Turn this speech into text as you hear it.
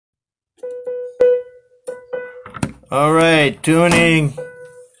All right, tuning.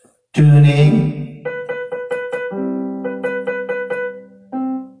 Tuning.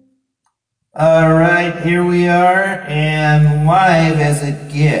 All right, here we are, and live as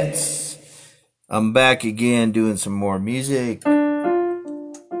it gets. I'm back again doing some more music.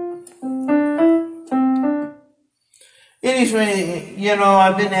 Anyway,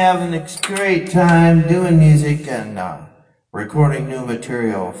 I've been having a great time doing music and recording new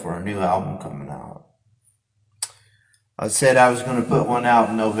material for a new album coming out. I said I was going to put one out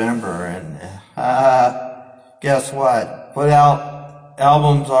in November, and guess what? Put out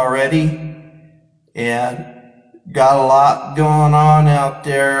albums already, and got a lot going on out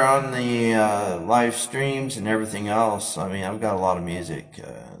there on the live streams and everything else. I mean, I've got a lot of music,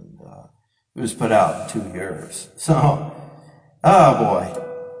 and it was put out in 2 years. So, oh boy.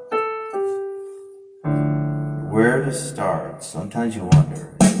 Where to start? Sometimes you wonder.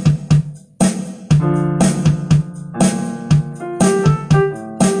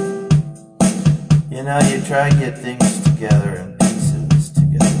 You try to get things together in pieces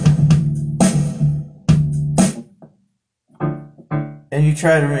together. And you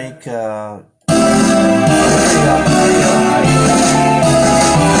try to make, yeah.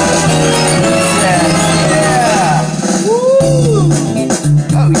 Woo!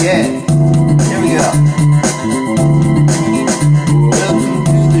 Oh yeah. Here we go. Welcome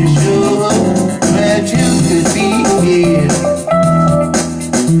to the show. Glad you could be here.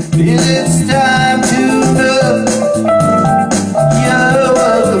 It's time to know. You're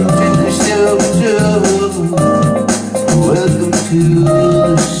welcome to the show. Welcome to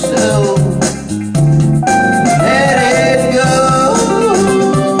the show. Let it go.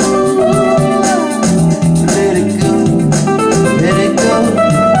 Let it go. Let it go.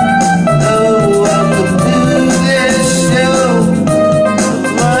 Oh, welcome to this show.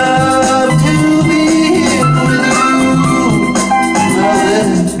 Love to be here with you, brother.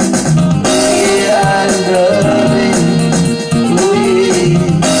 Yeah, I love it. Oh yeah.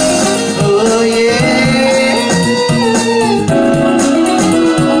 Oh yeah.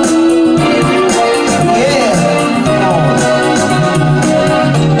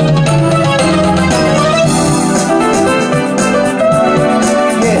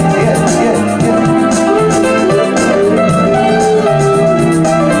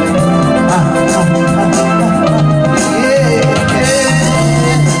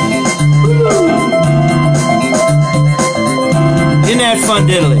 Isn't that fun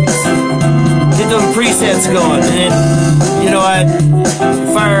diddlies? Get those presets going, and then, I'd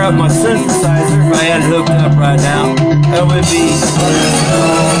fire up my synthesizer if I had it hooked up right now. That would be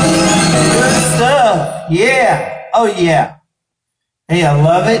Good stuff. Yeah. Oh yeah. Hey, I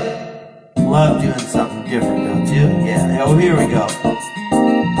love it. Love doing something different, don't you? Yeah. Oh, here we go.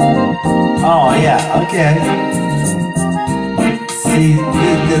 Oh yeah. Okay. See,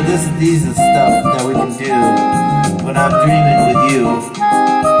 these are stuff that we can do when I'm dreaming with you.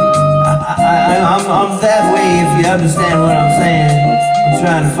 I'm that way, if you understand what I'm saying. I'm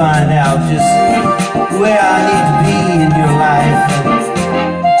trying to find out just where I need to be in your life and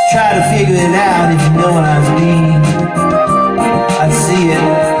try to figure it out, if you know what I mean. I see it,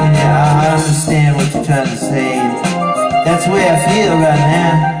 and I understand what you're trying to say. That's the way I feel right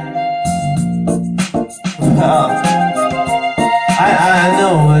now.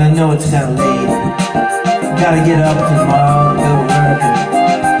 I know it's kind of late. Gotta get up tomorrow, go to work.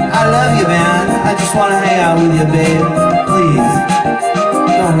 I love you, man. I just want to hang out with you, babe. Please,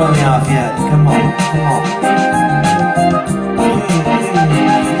 don't run me off yet. Come on, come on.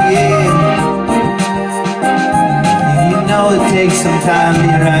 Yeah. You know it takes some time to be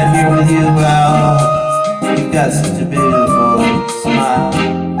right here with you. Well, you've got such a beautiful smile,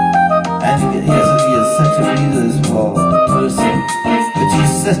 and you're such a beautiful person. But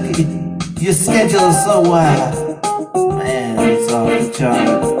your schedule is so wild. Man, it's off the chart.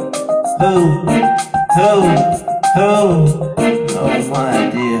 Who? Oh, my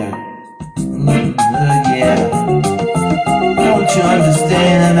dear. Yeah. Don't you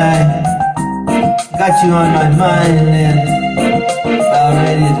understand? I got you on my mind and about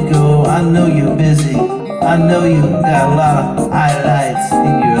ready to go. I know you're busy. I know you got a lot of highlights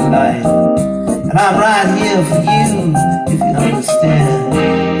in your life. And I'm right here for you, if you understand.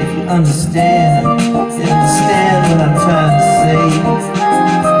 If you understand what I'm trying to say.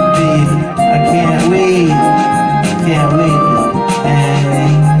 Baby, I can't wait to hang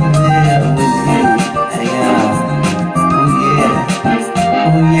there with you, hang out. Oh yeah,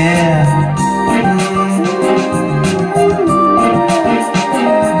 oh yeah.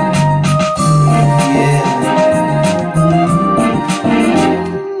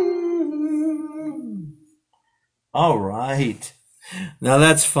 All right. Now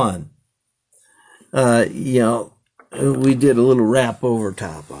that's fun. We did a little rap over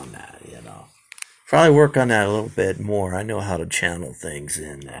top on that, Probably work on that a little bit more. I know how to channel things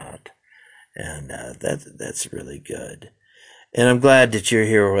in that. And that's really good. And I'm glad that you're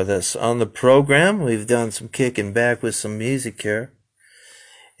here with us on the program. We've done some kicking back with some music here.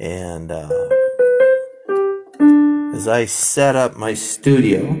 And as I set up my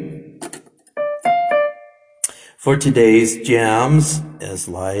studio for today's jams, as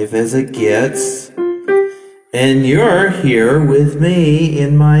live as it gets, and you're here with me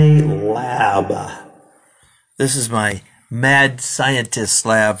in my lab. This is my mad scientist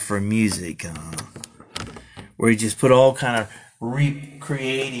lab for music, where you just put all kind of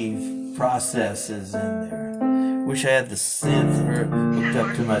recreative processes in there. Wish I had the synth hooked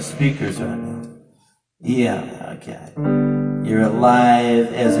up to my speakers right now. Yeah, okay. You're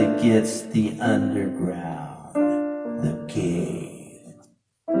alive as it gets, the underground, the cave.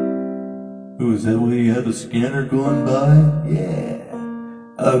 Oh, is that why you have a scanner going by? Yeah.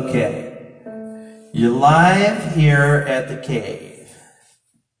 Okay. You're live here at the cave.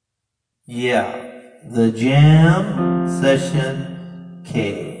 Yeah. The Jam Session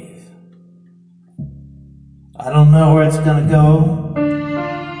Cave. I don't know where it's gonna go.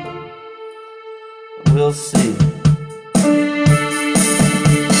 We'll see.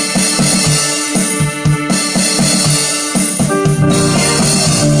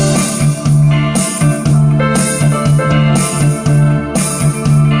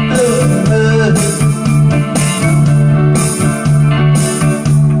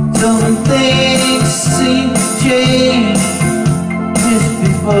 Some things seem to change just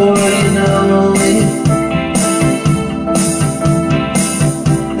before you know it.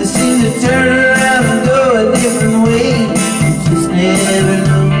 They seem to turn around and go a different way. You just never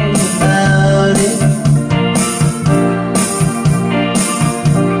know about it.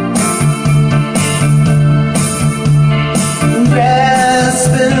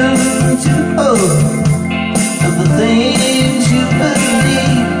 Grasping to hope of the things you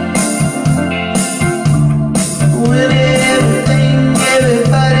believe. When everything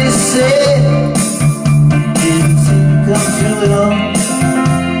everybody said didn't seem to come true at all.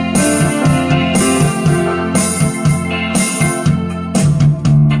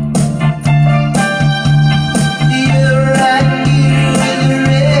 You're right here with the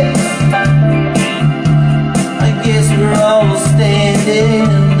rest. I guess we're all standing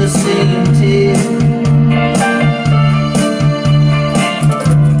in the same test.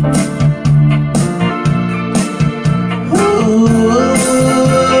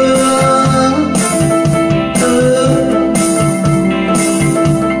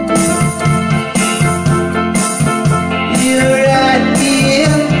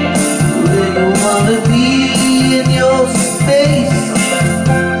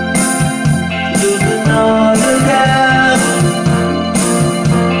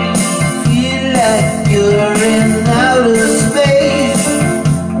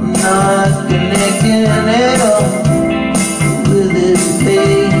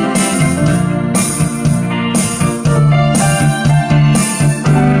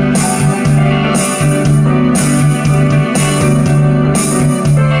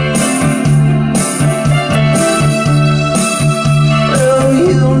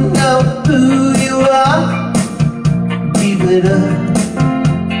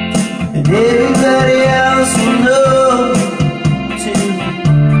 And everybody else will know too,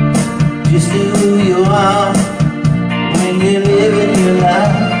 just who you are when you're living your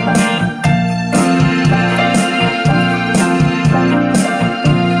life.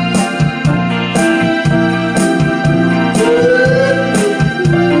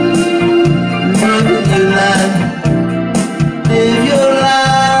 Living your life, live your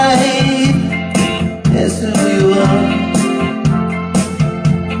life, that's who you are.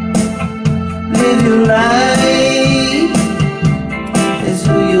 Live your life, that's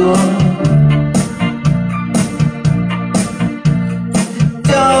who you are.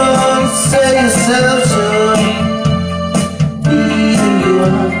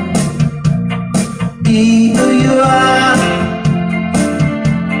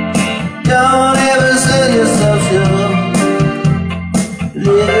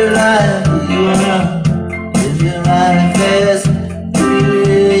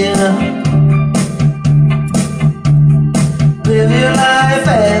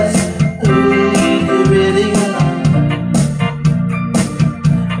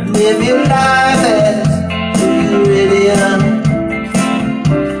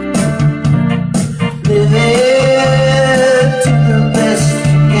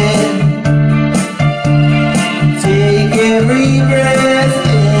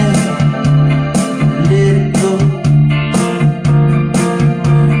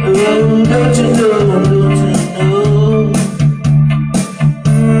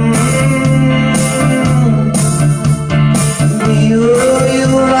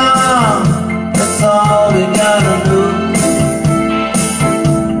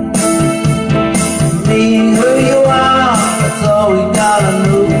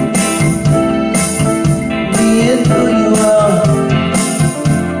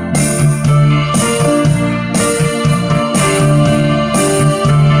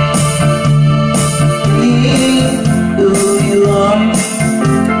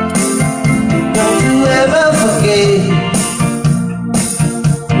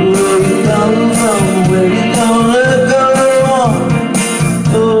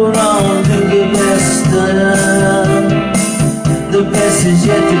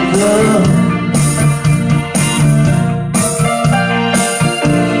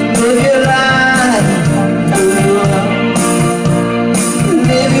 Live your life,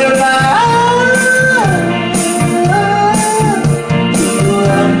 live your life,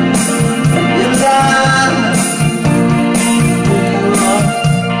 your life.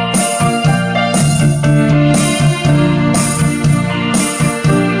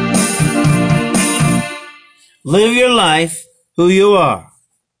 Live your life who you are.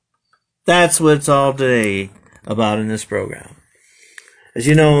 That's what it's all today about in this program. As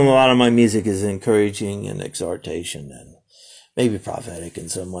you know, a lot of my music is encouraging and exhortation and maybe prophetic in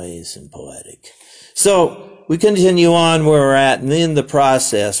some ways and poetic. So we continue on where we're at and in the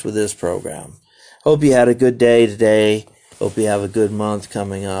process with this program. Hope you had a good day today. Hope you have a good month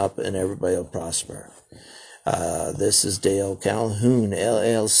coming up and everybody will prosper. This is Dale Calhoun,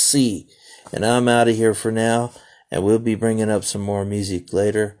 LLC. And I'm out of here for now, and we'll be bringing up some more music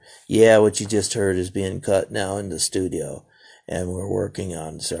later. Yeah, what you just heard is being cut now in the studio, and we're working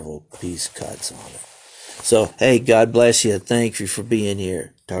on several piece cuts on it. So, hey, God bless you. Thank you for being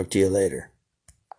here. Talk to you later.